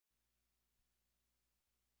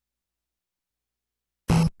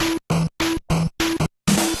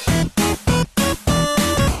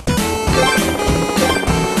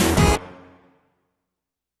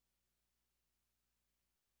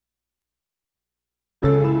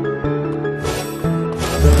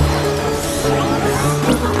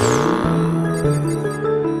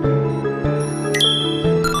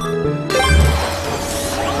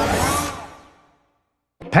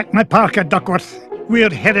my parka, Duckworth.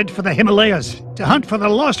 We're headed for the Himalayas to hunt for the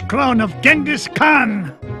lost crown of Genghis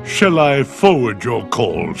Khan. Shall I forward your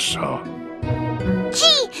call, sir?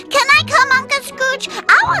 Gee, can I come, Uncle Scrooge?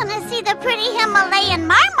 I want to see the pretty Himalayan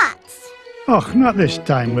marmots. Oh, not this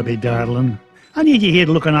time, Wibby darling. I need you here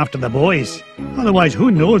looking after the boys. Otherwise,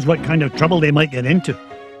 who knows what kind of trouble they might get into.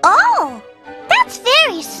 Oh, that's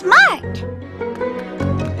very smart.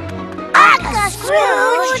 Uncle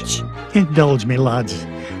Scrooge! Indulge me, lads.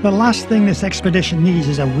 The last thing this expedition needs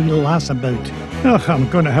is a wee lass about. Oh, I'm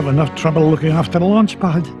going to have enough trouble looking after the launch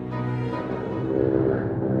pad.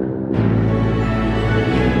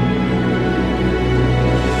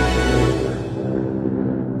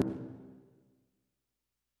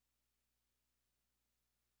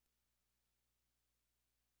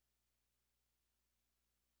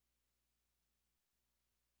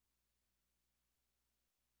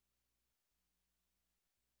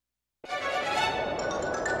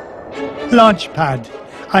 Launch pad.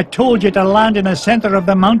 I told you to land in the center of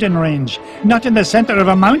the mountain range, not in the center of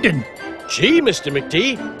a mountain. Gee, Mr.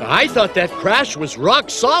 McD, I thought that crash was rock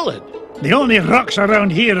solid. The only rocks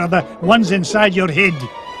around here are the ones inside your head.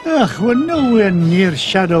 Ugh, we're nowhere near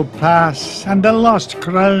Shadow Pass and the Lost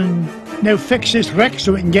Crown. Now fix this wreck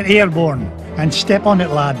so we can get airborne. And step on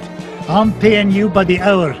it, lad. I'm paying you by the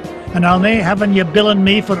hour, and I'll nae having you billing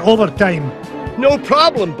me for overtime. No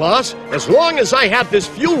problem, boss. As long as I have this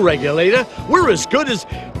fuel regulator, we're as good as...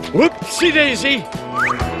 Whoopsie-daisy.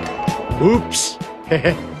 Oops.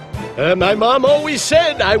 My mom always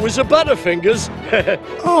said I was a Butterfingers.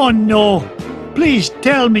 Oh, no. Please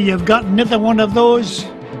tell me you've got another one of those.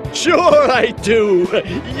 Sure I do.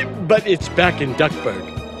 But it's back in Duckburg.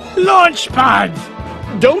 Launch pad!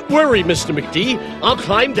 Don't worry, Mr. McD. I'll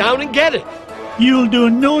climb down and get it. You'll do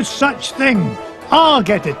no such thing. I'll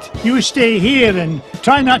get it. You stay here and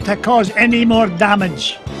try not to cause any more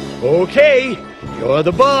damage. Okay, you're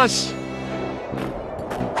the boss.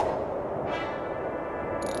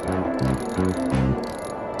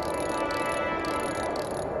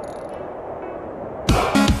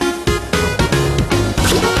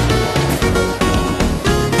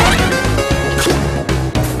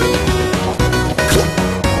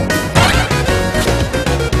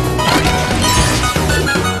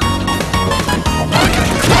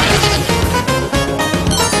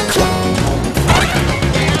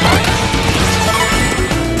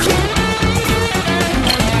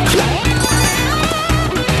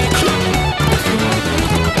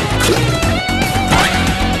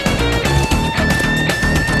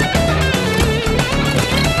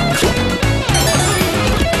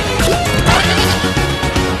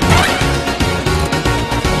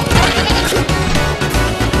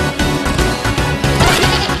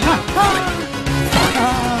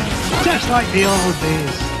 Like the old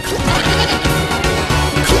days.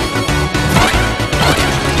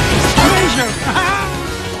 Treasure!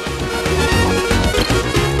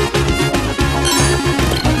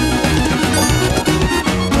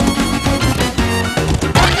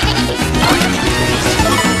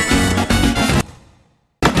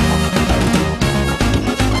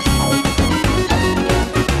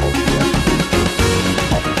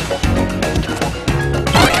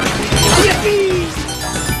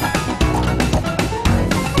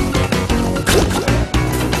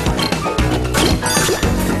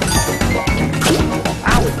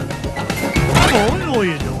 Oh, no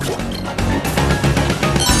you don't.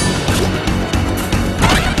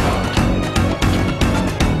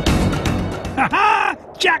 Ha-ha!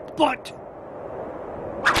 Jackpot!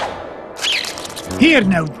 Here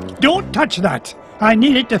now, don't touch that. I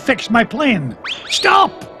need it to fix my plane.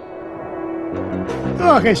 Stop!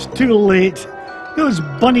 Oh, it's too late. Those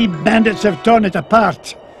bunny bandits have torn it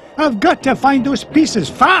apart. I've got to find those pieces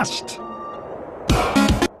fast.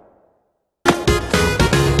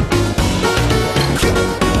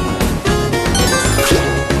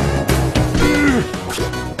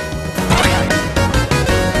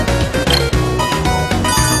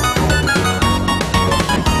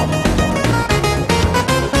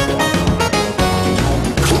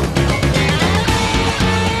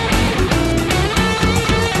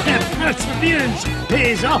 Perseverance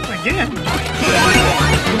pays off again.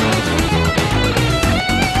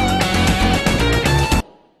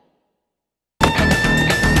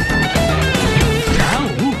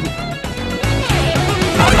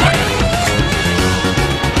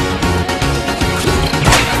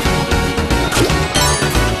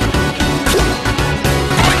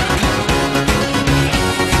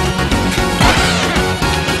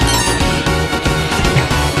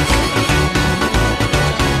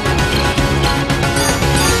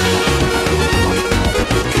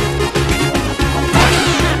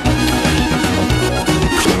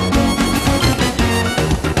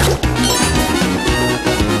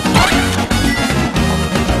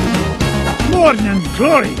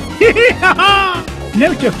 glory!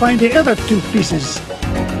 Now to find the other two pieces.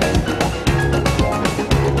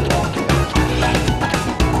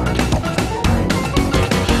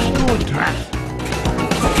 Oh, drat.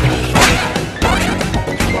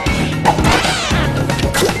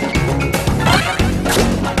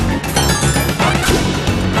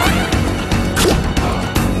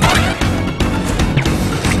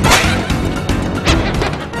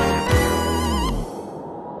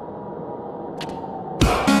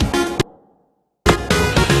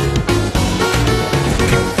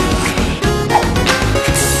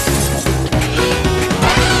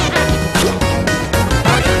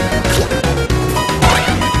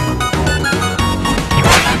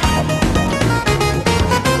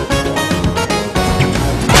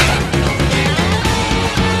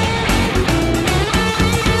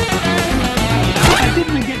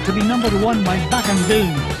 To be number one by back and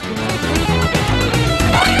down.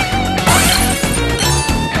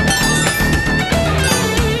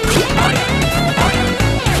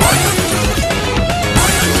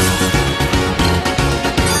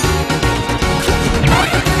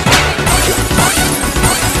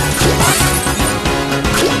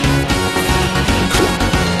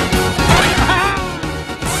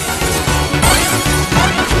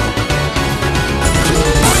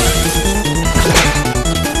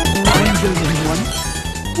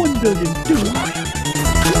 Building two.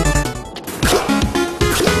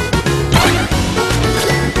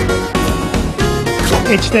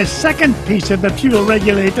 It's the second piece of the fuel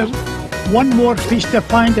regulator. One more piece to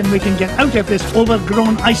find and we can get out of this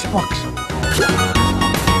overgrown icebox.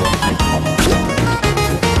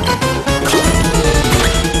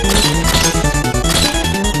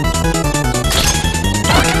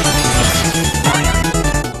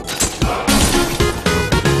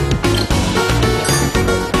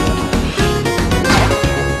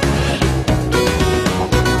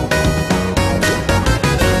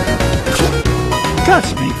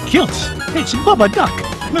 That's me kilts. It's Bubba Duck.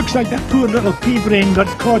 Looks like that poor little pea brain got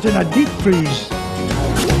caught in a deep freeze.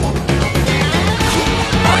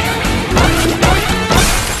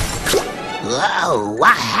 Whoa,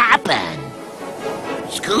 what happened?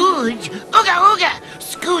 Scrooge? Ooga ooga!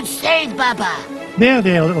 Scrooge saved Bubba! There,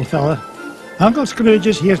 little fella. Uncle Scrooge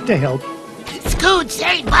is here to help. Scrooge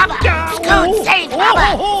saved Bubba! Scrooge saved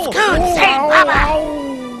Bubba! Scrooge saved Bubba!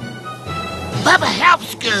 Bubba helps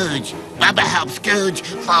Scrooge! Bubba helps Scrooge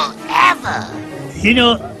forever! You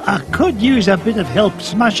know, I could use a bit of help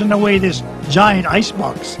smashing away this giant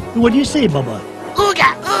icebox. What do you say, Bubba?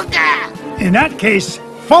 Ooga ooga! In that case,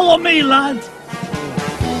 follow me, lad.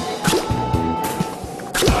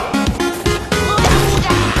 Ooga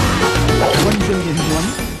ooga! 1 billion one,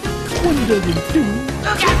 1 billion two.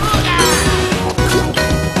 Ooga ooga!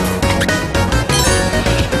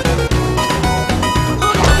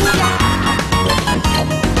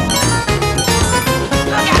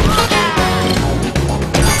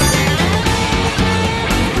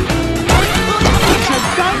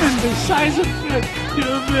 Size of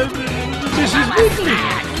Mrs. Weekly.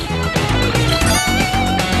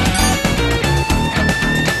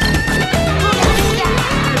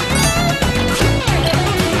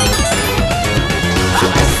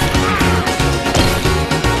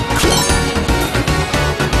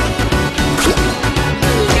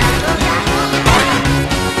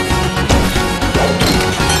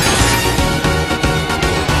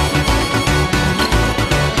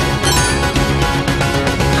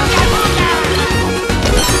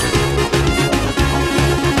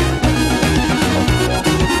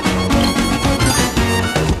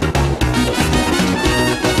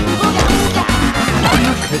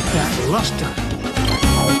 Luster.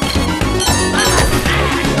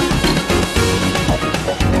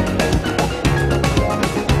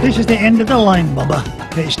 This is the end of the line, Bubba.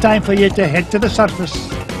 It's time for you to head to the surface.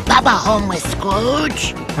 Bubba home with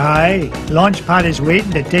Scrooge? Aye, launch pad is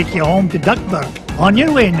waiting to take you home to Duckburg. On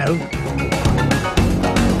your way now.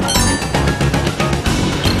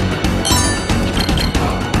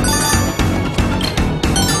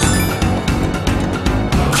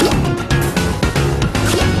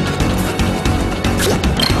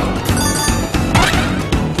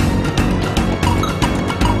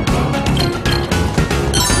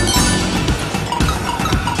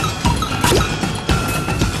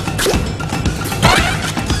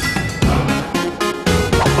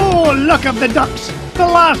 Look up the ducks! The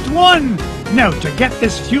last one! Now to get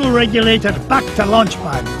this fuel regulator back to launch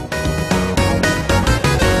pad.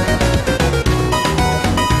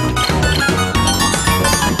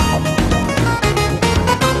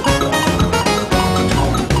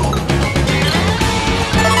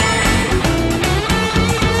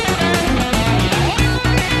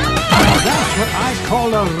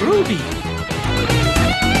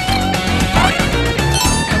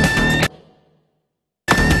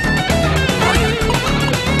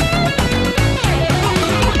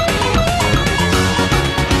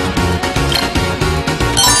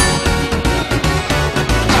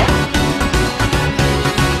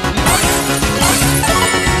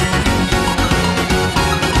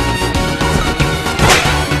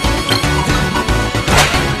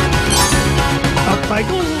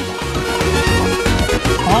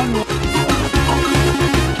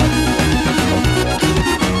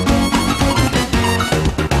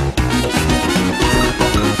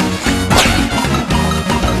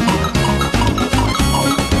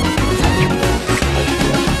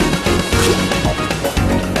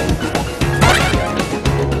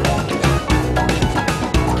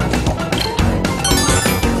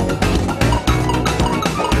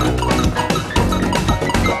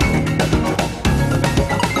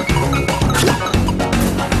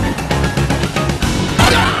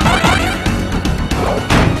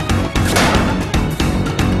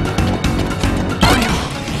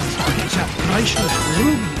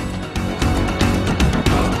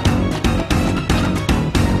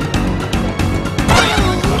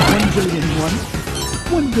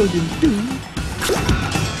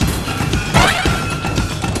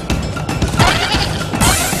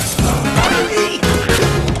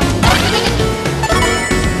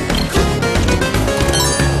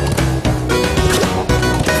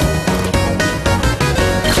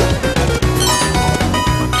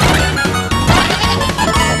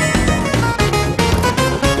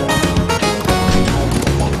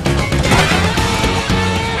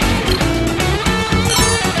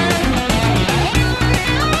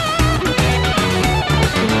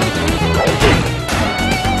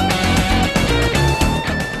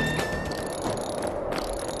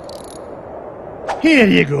 Here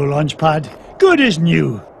you go, Launchpad. Good as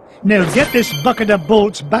new. Now get this bucket of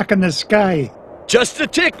bolts back in the sky. Just a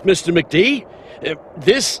tick, Mr. McD.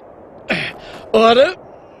 This oughta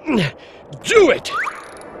do it.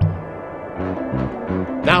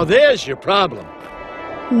 Now there's your problem.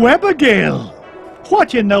 Webbergale!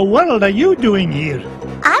 What in the world are you doing here?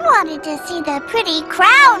 I wanted to see the pretty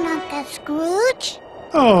crown, Uncle Scrooge.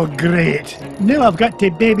 Oh, great. Now I've got to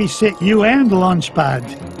babysit you and Launchpad.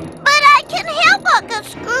 But I can help, Uncle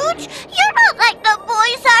Scrooge. You're not like the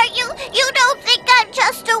boys, are you? You don't think I'm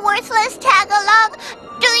just a worthless tag-along,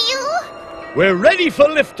 do you? We're ready for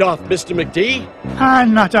liftoff, Mr. McD. Ah,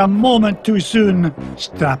 not a moment too soon.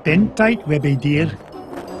 Strap in tight, Webby dear.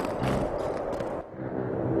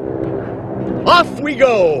 Off we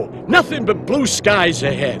go! Nothing but blue skies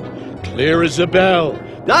ahead. Clear as a bell.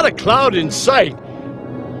 Not a cloud in sight.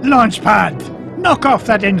 Launchpad, knock off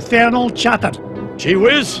that infernal chatter. Gee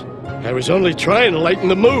whiz, I was only trying to lighten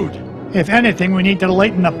the mood. If anything, we need to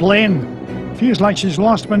lighten the plane. Feels like she's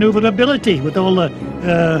lost maneuverability with all the,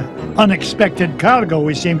 unexpected cargo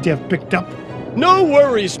we seem to have picked up. No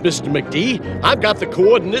worries, Mr. McD. I've got the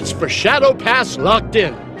coordinates for Shadow Pass locked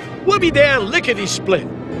in. We'll be there lickety-split.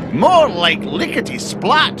 More like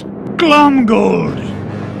lickety-splat. Glomgold!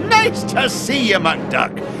 Nice to see you,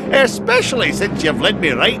 McDuck, especially since you've led me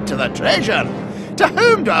right to the treasure. To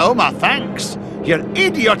whom do I owe my thanks? Your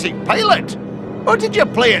idiotic pilot? Or did you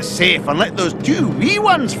play it safe and let those two wee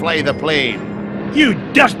ones fly the plane? You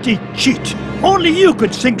dirty cheat! Only you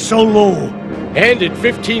could sink so low! And at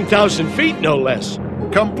 15,000 feet, no less.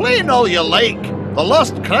 Complain all you like. The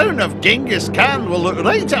lost crown of Genghis Khan will look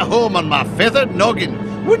right at home on my feathered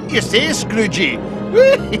noggin. Wouldn't you say, Scroogey?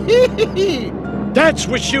 That's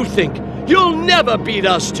what you think. You'll never beat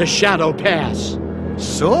us to Shadow Pass.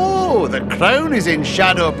 So, the crown is in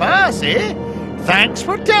Shadow Pass, eh? Thanks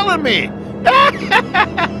for telling me.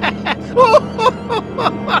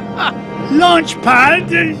 Launchpad!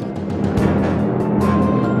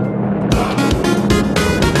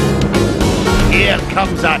 Here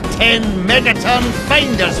comes a 10-megaton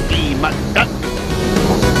finder's fee, McDuck.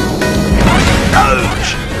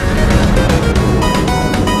 Ouch!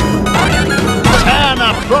 Turn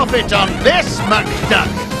a profit on this, McDuck.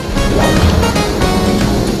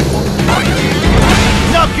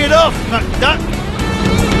 Knock it off, McDuck.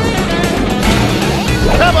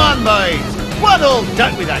 Come on, boys. One old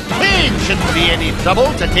duck with a cane shouldn't be any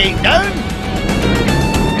trouble to take down.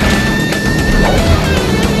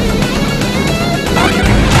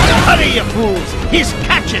 Hurry, you fools! He's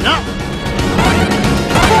catching up!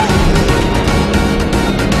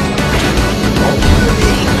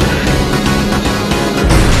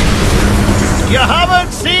 You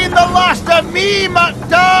haven't seen the last of me,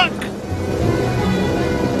 McDuck!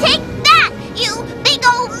 Take that, you big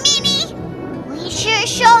old meanie! We sure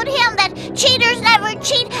showed him that cheaters never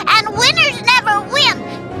cheat and winners never win,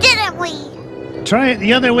 didn't we? Try it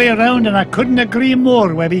the other way around and I couldn't agree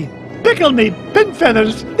more, Webby. Pickle me, pin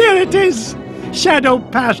feathers, there it is! Shadow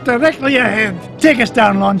Pass directly ahead. Take us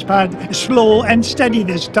down, Launchpad. Slow and steady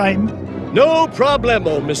this time. No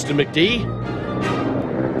problemo, Mr. McD.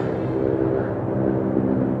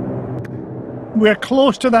 We're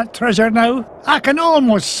close to that treasure now. I can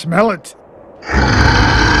almost smell it.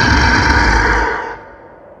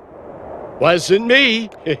 Wasn't me.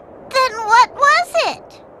 Then what was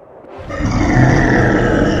it?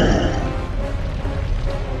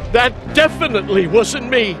 That definitely wasn't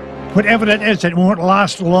me. Whatever it is, it won't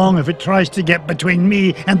last long if it tries to get between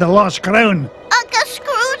me and the lost crown. Uncle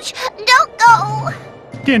Scrooge, don't go!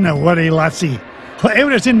 Dinna worry, lassie.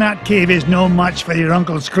 Whatever is in that cave is no match for your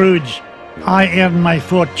Uncle Scrooge. I earn my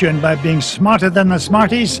fortune by being smarter than the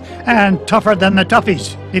smarties and tougher than the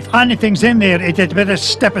toughies. If anything's in there, it had better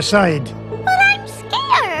step aside. But I'm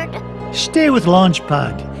scared. Stay with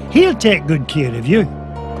Launchpad. He'll take good care of you.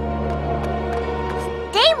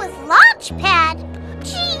 Stay with Launchpad?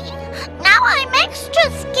 Gee, now I'm extra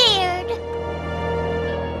scared.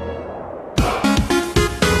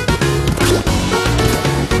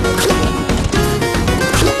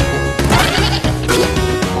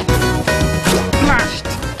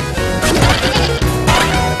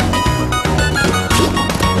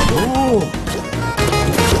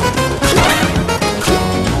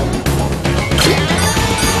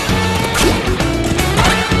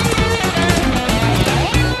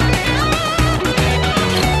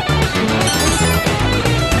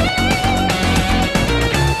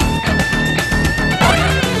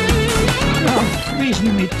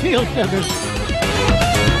 buggers.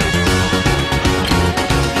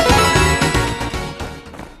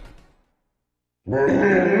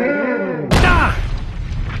 Ah!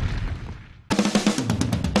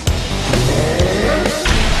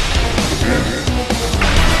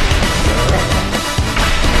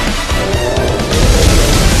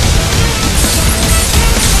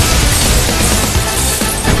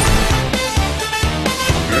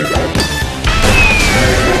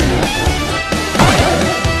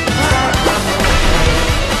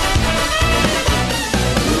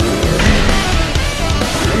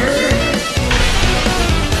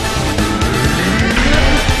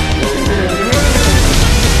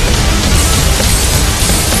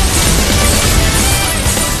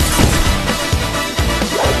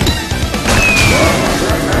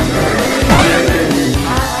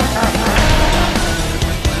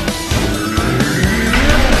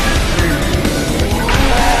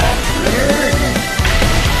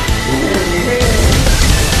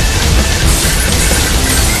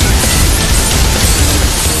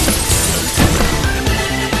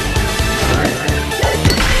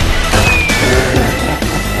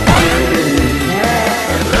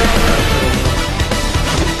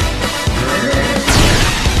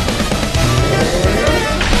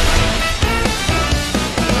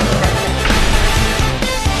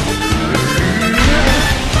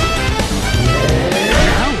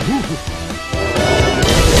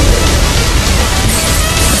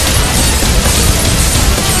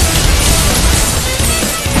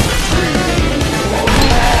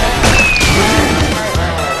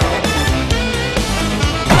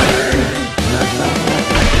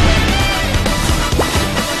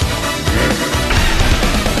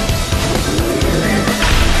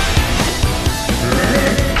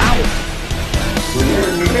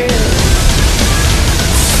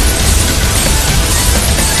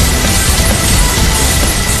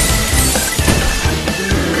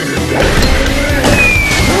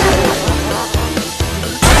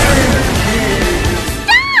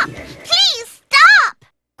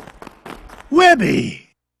 Webby!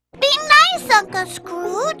 Be nice, Uncle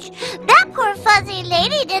Scrooge. That poor fuzzy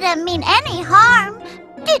lady didn't mean any harm.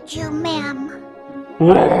 Did you, ma'am?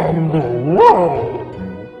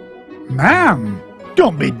 Ma'am?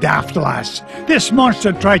 Don't be daft, lass. This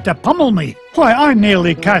monster tried to pummel me. Why, I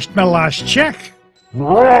nearly cashed my last check.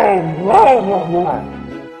 Oh,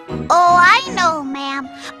 I know, ma'am.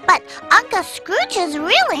 But Uncle Scrooge is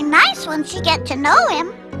really nice once you get to know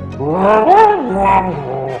him.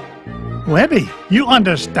 Webby, you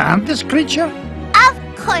understand this creature? Of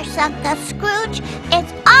course, Uncle Scrooge.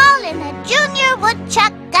 It's all in the Junior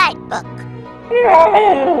Woodchuck Guidebook.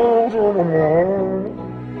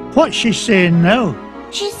 What's she saying now?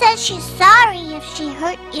 She says she's sorry if she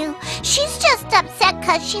hurt you. She's just upset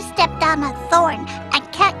because she stepped on a thorn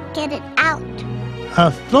and can't get it out.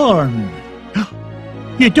 A thorn?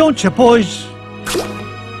 You don't suppose...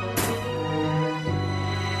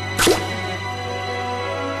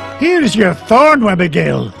 Here's your thorn,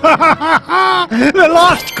 Abigail. The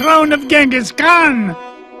lost crown of Genghis Khan.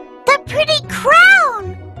 The pretty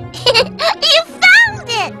crown! You found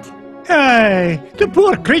it! Aye, the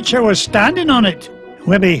poor creature was standing on it.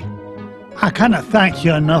 Webby, I cannot thank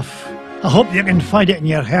you enough. I hope you can find it in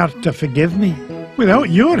your heart to forgive me.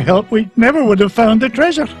 Without your help, we never would have found the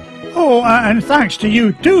treasure. Oh, and thanks to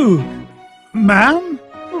you too, ma'am.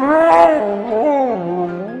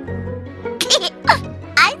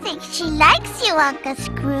 I think she likes you, Uncle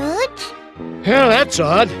Scrooge. Yeah, that's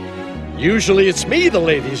odd. Usually it's me the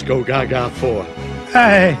ladies go gaga for.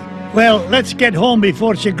 Aye, well, let's get home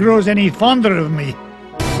before she grows any fonder of me.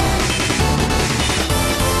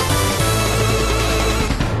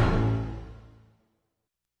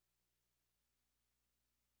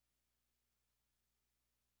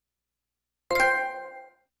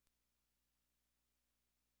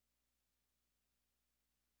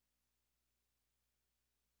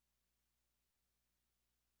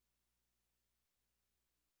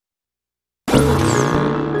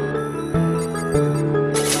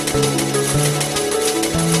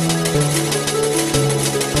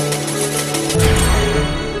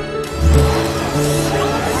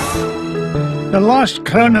 The lost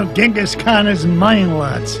crown of Genghis Khan is mine,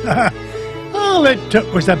 lads. All it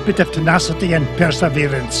took was a bit of tenacity and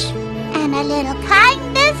perseverance. And a little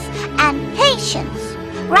kindness and patience.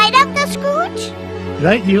 Right, Uncle Scrooge?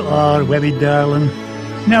 Right you are, Webby darling.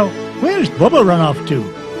 Now, where's Bubba run off to?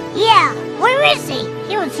 Yeah, where is he?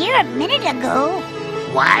 He was here a minute ago.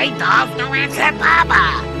 Why don't you answer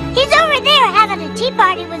Baba? He's over there having a tea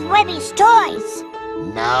party with Webby's toys.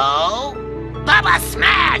 No. Baba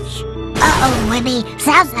smash! Uh-oh, Wibby.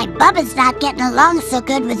 Sounds like Bubba's not getting along so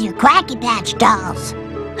good with your Quacky Patch dolls.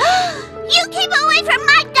 You keep away from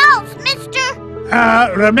my dolls,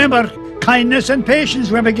 mister! Remember, kindness and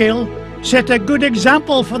patience, Abigail. Set a good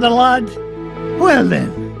example for the lad. Well then,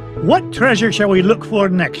 what treasure shall we look for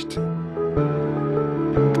next?